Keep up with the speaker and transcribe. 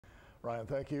Ryan,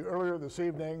 thank you. Earlier this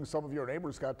evening, some of your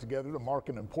neighbors got together to mark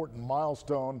an important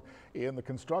milestone in the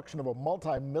construction of a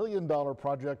multi-million-dollar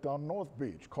project on North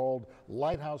Beach called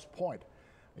Lighthouse Point.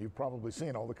 You've probably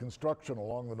seen all the construction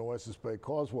along the Nueces Bay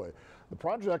Causeway. The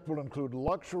project will include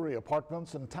luxury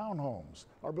apartments and townhomes.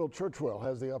 Our Bill Churchwell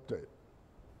has the update.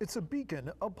 It's a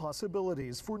beacon of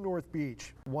possibilities for North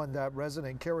Beach, one that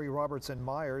resident Carrie Robertson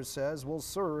Myers says will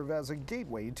serve as a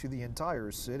gateway to the entire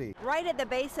city. Right at the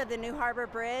base of the New Harbor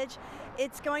Bridge,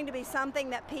 it's going to be something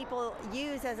that people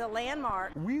use as a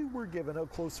landmark. We were given a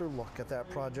closer look at that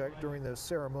project during the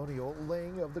ceremonial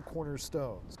laying of the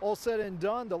cornerstones. All said and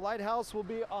done, the lighthouse will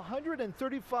be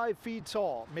 135 feet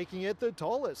tall, making it the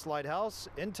tallest lighthouse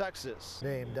in Texas.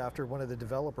 Named after one of the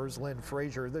developers, Lynn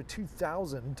Frazier, the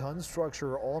 2,000-ton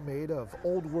structure, all made of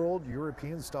old world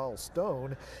European style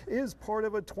stone, is part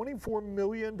of a $24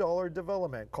 million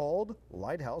development called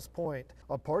Lighthouse Point,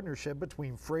 a partnership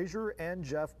between Frazier and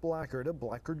Jeff Blackard of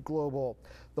Blackard Global.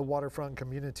 The waterfront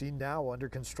community now under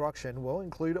construction will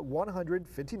include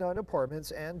 159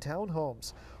 apartments and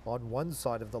townhomes. On one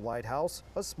side of the lighthouse,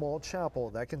 a small chapel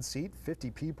that can seat 50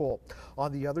 people.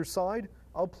 On the other side,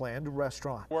 a planned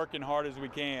restaurant. Working hard as we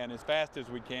can, as fast as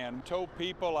we can. Told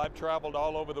people I've traveled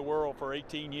all over the world for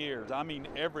 18 years. I mean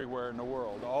everywhere in the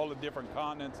world, all the different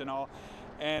continents and all.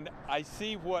 And I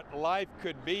see what life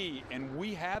could be, and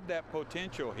we have that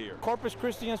potential here. Corpus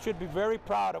Christians should be very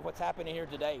proud of what's happening here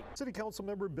today. City Council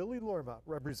member Billy Lerma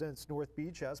represents North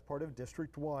Beach as part of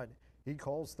District 1. He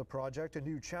calls the project a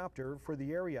new chapter for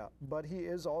the area, but he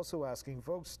is also asking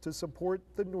folks to support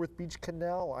the North Beach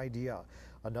Canal idea,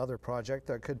 another project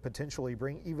that could potentially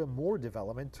bring even more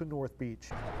development to North Beach.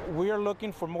 We are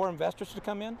looking for more investors to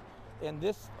come in, and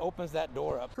this opens that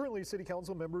door up. Currently, City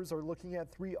Council members are looking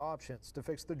at 3 options to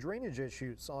fix the drainage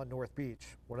issues on North Beach.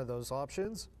 One of those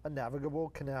options, a navigable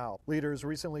canal. Leaders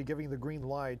recently giving the green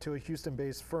light to a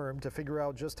Houston-based firm to figure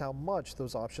out just how much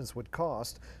those options would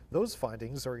cost. Those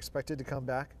findings are expected to come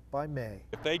back by May.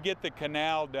 If they get the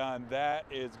canal done, that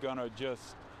is gonna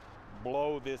just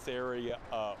blow this area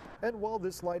up. And while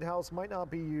this lighthouse might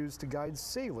not be used to guide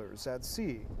sailors at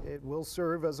sea, it will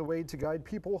serve as a way to guide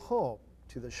people home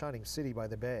to the shining city by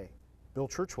the bay. Bill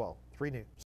Churchwell, 3 News.